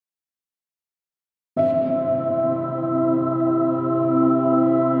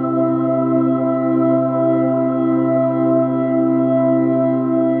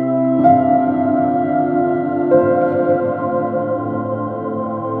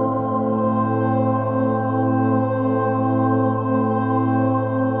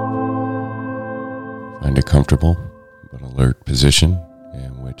comfortable but alert position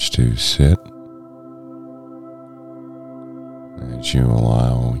in which to sit. As you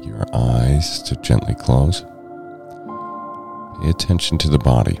allow your eyes to gently close, pay attention to the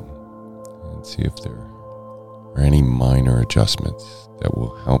body and see if there are any minor adjustments that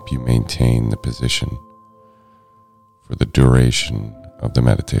will help you maintain the position for the duration of the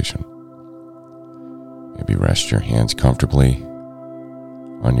meditation. Maybe rest your hands comfortably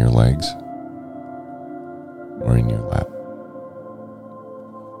on your legs or in your lap.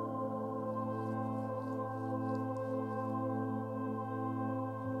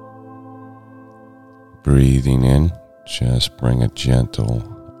 Breathing in, just bring a gentle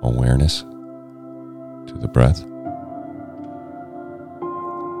awareness to the breath.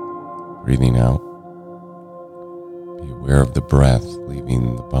 Breathing out, be aware of the breath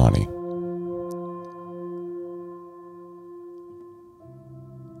leaving the body.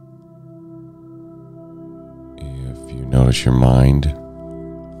 If you notice your mind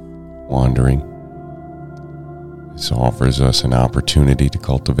wandering, this offers us an opportunity to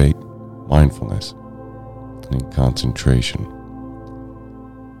cultivate mindfulness and concentration.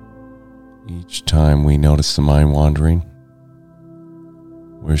 Each time we notice the mind wandering,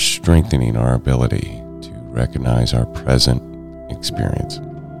 we're strengthening our ability to recognize our present experience.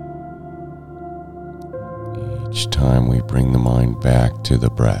 Each time we bring the mind back to the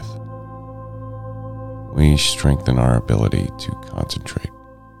breath, we strengthen our ability to concentrate.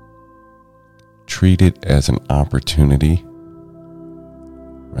 Treat it as an opportunity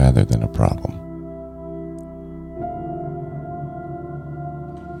rather than a problem.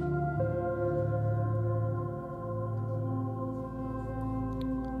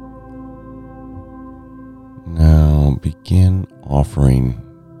 Now begin offering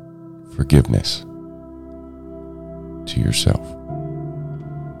forgiveness to yourself.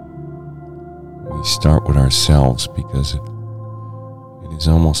 We start with ourselves because it is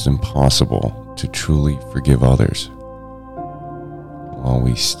almost impossible to truly forgive others while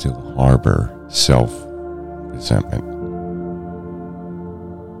we still harbor self-resentment.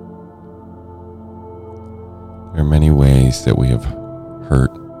 There are many ways that we have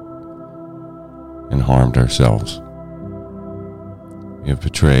hurt and harmed ourselves. We have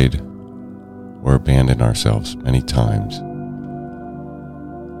betrayed or abandoned ourselves many times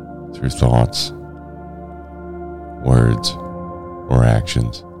through thoughts, words, or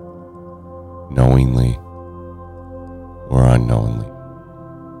actions, knowingly or unknowingly.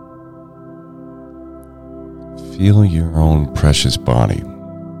 Feel your own precious body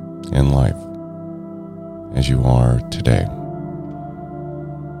and life as you are today.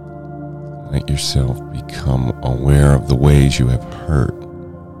 Let yourself become aware of the ways you have hurt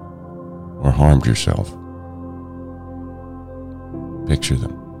or harmed yourself. Picture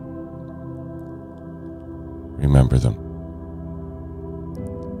them. Remember them.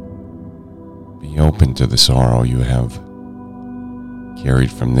 Be open to the sorrow you have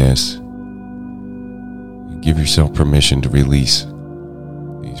carried from this, and give yourself permission to release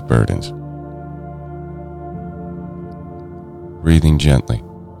these burdens. Breathing gently,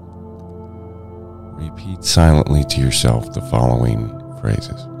 repeat silently to yourself the following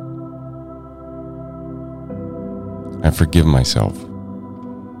phrases. I forgive myself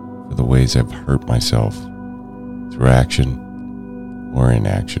for the ways I've hurt myself through action or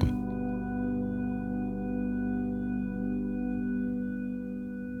inaction.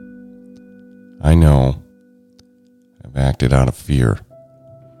 I know I've acted out of fear,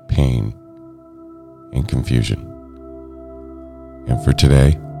 pain, and confusion. And for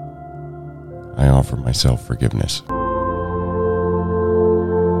today, I offer myself forgiveness.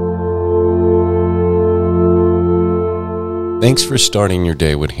 Thanks for starting your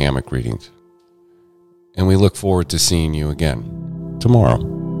day with hammock readings. And we look forward to seeing you again tomorrow.